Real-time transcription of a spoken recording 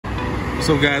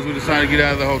So guys, we decided to get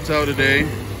out of the hotel today.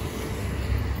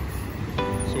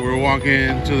 So we're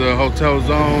walking to the Hotel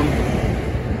Zone.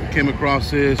 Came across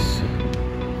this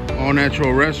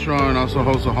all-natural restaurant. Also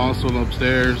hosts a hostel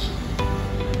upstairs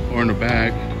or in the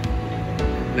back.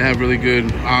 They have really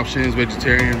good options,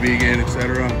 vegetarian, vegan,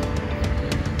 etc.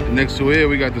 And next to it,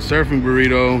 we got the surfing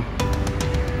burrito.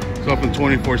 It's open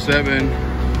 24/7.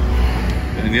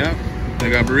 And yeah, they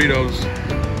got burritos.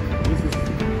 This is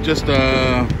just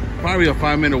probably a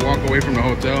 5-minute walk away from the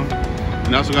hotel.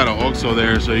 And also got an OXXO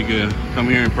there, so you could come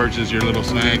here and purchase your little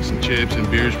snacks and chips and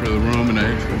beers for the room and the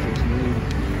extras that you need.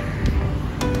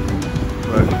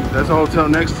 But that's a hotel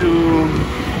next to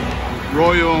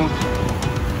Royal,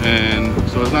 and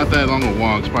so it's not that long a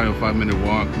walk. It's probably a 5-minute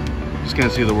walk. Just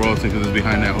can't see the Royal because it's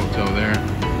behind that hotel there.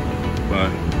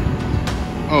 But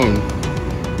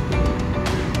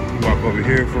walk over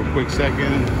here for a quick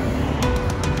second.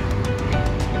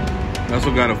 Also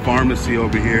got a pharmacy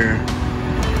over here.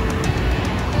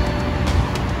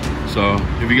 So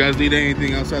if you guys need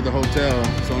anything outside the hotel,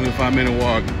 it's only a 5-minute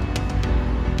walk.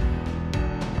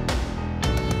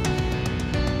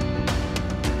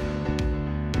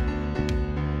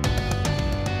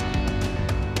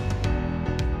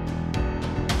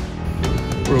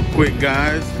 Real quick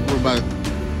guys, we're about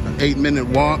an 8-minute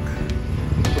walk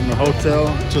from the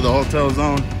hotel to the Hotel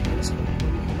Zone.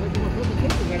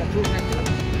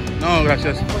 No,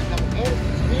 gracias.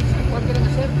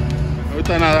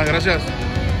 Ahorita nada, gracias.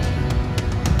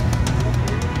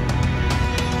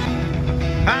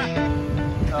 Ah,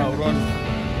 cabrón.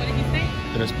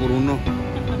 3 por 1.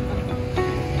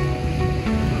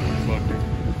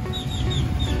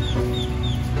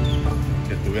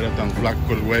 Que estuviera tan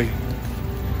flaco el güey.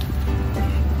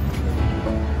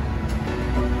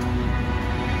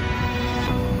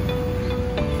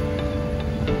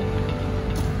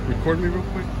 Record me real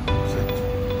quick.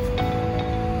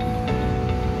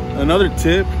 Another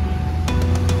tip,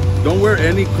 don't wear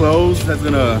any clothes that's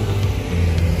gonna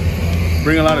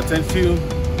bring a lot of attention to you.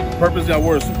 Purposely I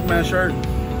wore a Superman shirt,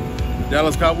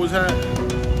 Dallas Cowboys hat.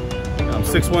 I'm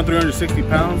 6'1", 360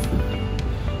 pounds.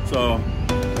 So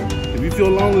if you feel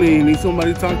lonely and need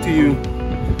somebody to talk to you,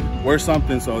 wear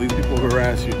something so these people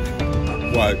harass you.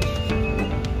 Watch.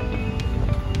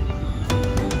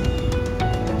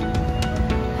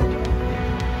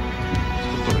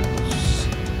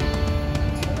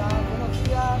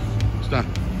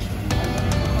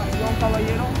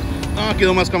 No, aquí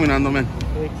nomás caminando, man.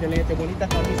 Excelente, bonita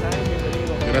camisa,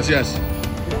 bienvenido. Gracias.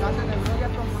 Estás en el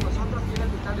Royal con nosotros, tienes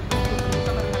el mitad de todo.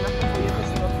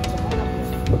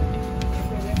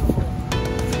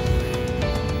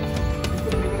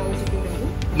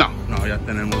 No, ya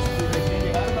tenemos.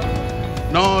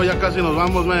 No, ya casi nos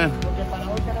vamos, man. Porque para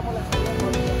hoy tenemos la salida.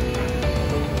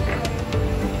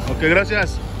 Ok,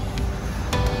 gracias.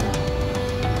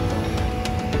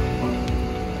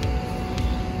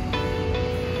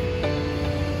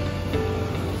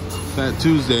 Fat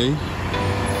Tuesday.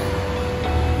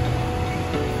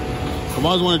 I've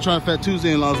always wanted to try Fat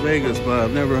Tuesday in Las Vegas, but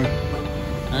I've never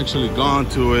actually gone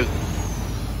to it.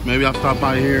 Maybe I'll stop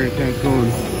by here in Cancun.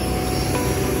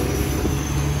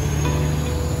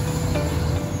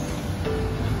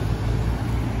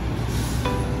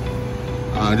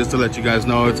 Just to let you guys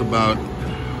know, it's about,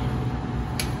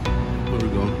 where we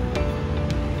go,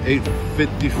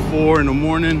 8:54 in the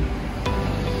morning.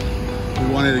 We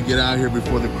wanted to get out here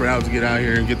before the crowds get out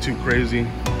here and get too crazy.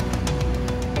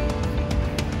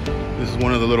 This is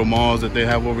one of the little malls that they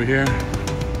have over here.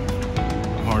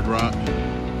 Hard Rock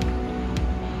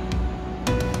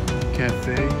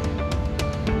Cafe.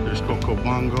 There's Coco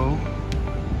Bongo.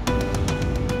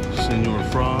 Senor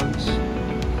Frogs.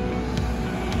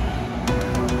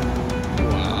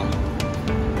 Wow.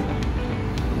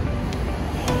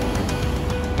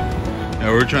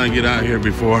 Yeah, we're trying to get out here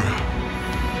before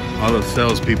all the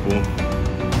salespeople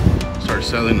start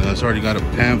selling us. Already got a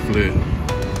pamphlet.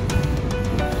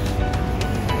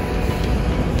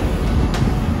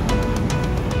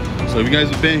 So if you guys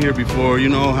have been here before, you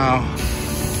know how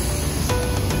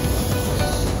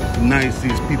nice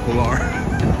these people are.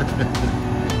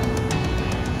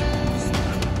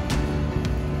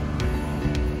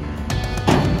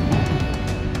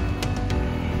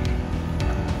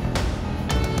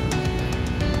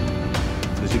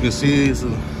 As you can see, it's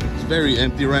very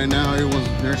empty right now. Everyone's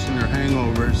nursing their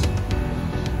hangovers,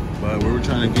 but we were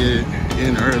trying to get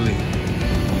in early.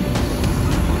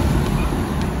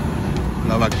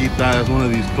 La Vaquita is one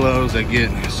of these clubs that get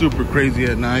super crazy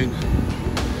at night.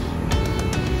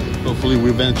 Hopefully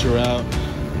we venture out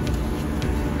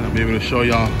and I'll be able to show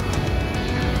y'all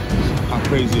how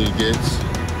crazy it gets.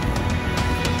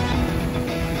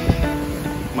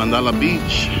 Mandala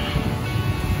Beach.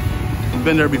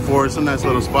 Been there before. It's a nice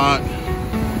little spot.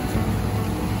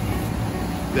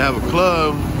 They have a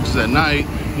club, which is at night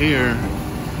here,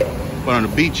 but on the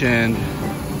beach end,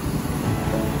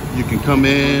 you can come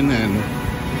in and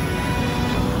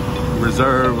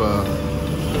reserve a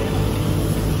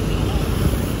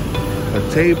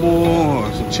table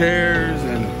or some chairs,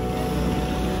 and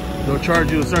they'll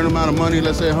charge you a certain amount of money,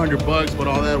 let's say $100, but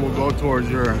all that will go towards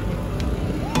your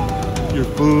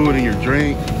food and your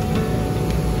drink.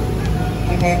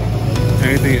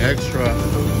 Anything extra,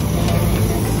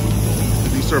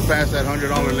 if you surpass that $100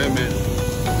 limit,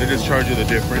 they just charge you the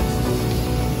difference.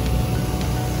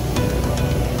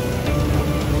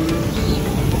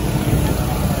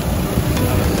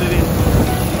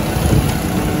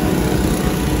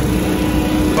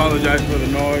 Apologize for the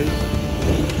noise.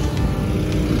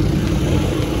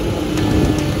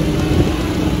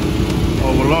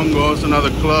 Ovalongo is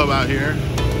another club out here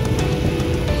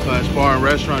 / bar and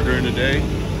restaurant during the day.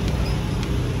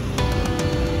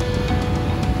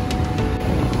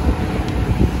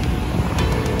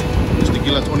 It's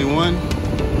Tequila 21.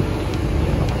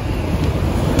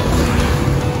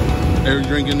 Every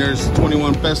drink in there is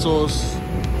 21 pesos.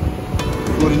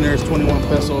 Food in there is 21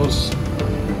 pesos.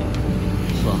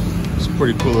 So it's a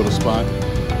pretty cool little spot.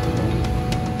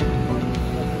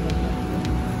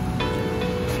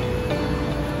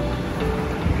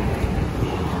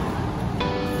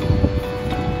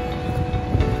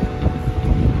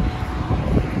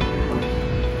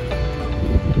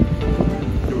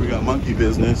 Here we got monkey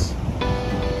business.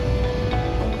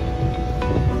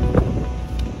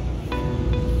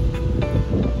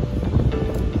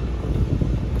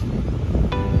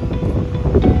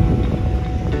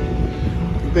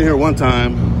 Been here one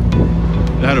time.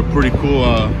 They had a pretty cool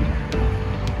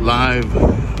live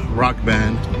rock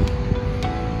band.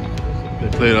 They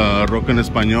played rock en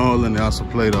español, and they also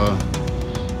played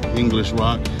English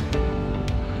rock.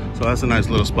 So that's a nice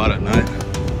little spot at night.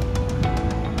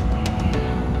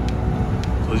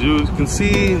 So as you can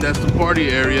see, that's the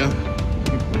party area.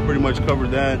 We pretty much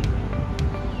covered that.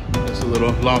 That's a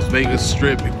little Las Vegas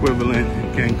Strip equivalent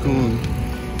in Cancun.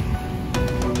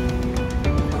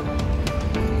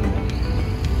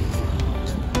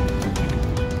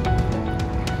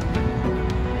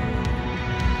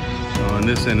 And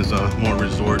this end is more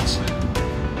resorts.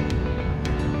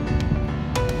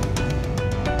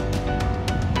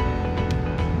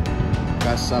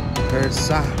 Casa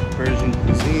Persa, Persian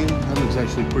cuisine. That looks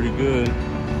actually pretty good.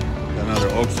 Got another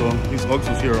Oxxo. These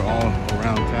Oxxos here are all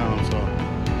around town, so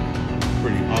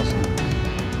pretty awesome.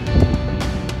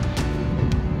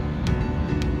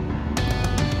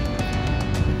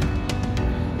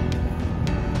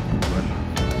 But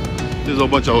there's a whole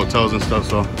bunch of hotels and stuff,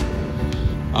 so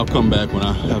I'll come back when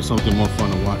I have something more fun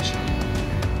to watch.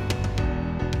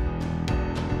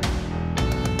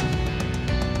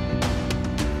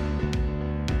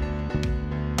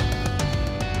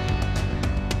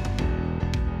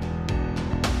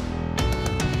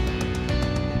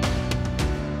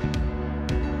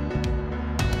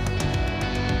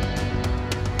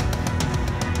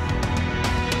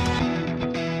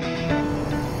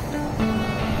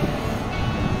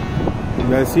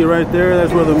 You guys see right there,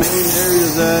 that's where the main area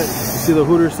is at. You see the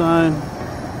Hooter sign?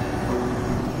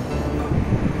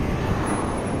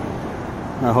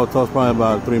 Our hotel's probably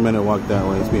about a 3-minute walk that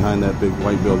way. It's behind that big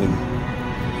white building.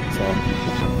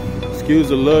 So, excuse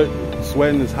the look.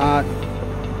 Sweating is hot.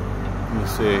 Let me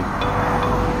see.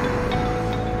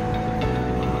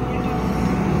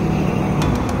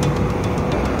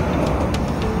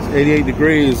 It's 88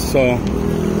 degrees, so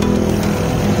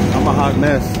I'm a hot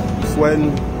mess.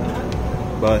 Sweating.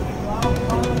 But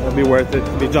it'll be worth it.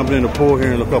 I'll be jumping in the pool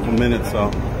here in a couple minutes,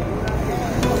 so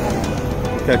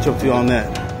catch up to you on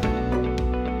that.